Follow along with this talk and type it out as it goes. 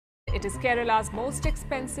It is Kerala's most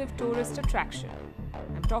expensive tourist attraction.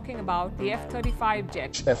 I'm talking about the F-35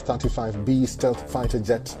 jet. F-35B stealth fighter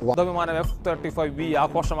jet. యుద్ధవిమానం F-35B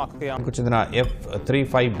ఆకోశమాക്കുകയാണ്. చెందిన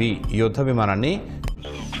F-35B యుద్ధ విమానాన్ని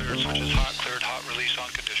Cleared, switch is hot, cleared, hot, release on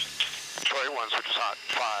conditions. 21, switch is hot,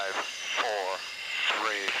 5, 4,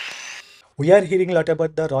 3. We are hearing a lot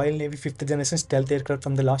about the Royal Navy 5th generation stealth aircraft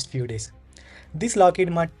from the last few days. This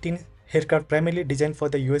Lockheed Martin aircraft primarily designed for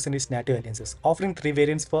the US and its NATO alliances, offering 3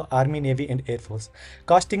 variants for Army, Navy and Air Force,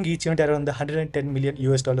 costing each unit around the $110 million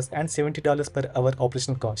and $70 per hour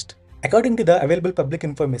operational cost. According to the available public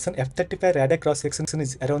information, F-35 radar cross-section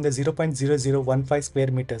is around the 0.0015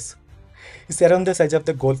 square meters. It's around the size of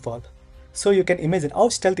the golf ball. So you can imagine how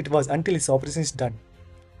stealth it was until its operation is done.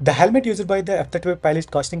 The helmet used by the F-35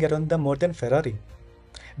 pilot costing around the more than Ferrari.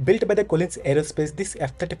 Built by the Collins Aerospace, this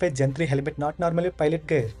F-35 Gen 3 helmet not normally pilot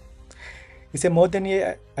gear. It's a more than a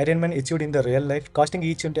Ironman achieved in the real life, costing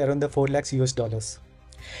each unit around the $4 lakhs.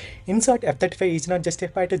 In short, F-35 is not just a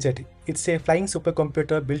fighter jet, it's a flying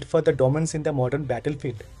supercomputer built for the dominance in the modern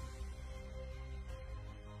battlefield.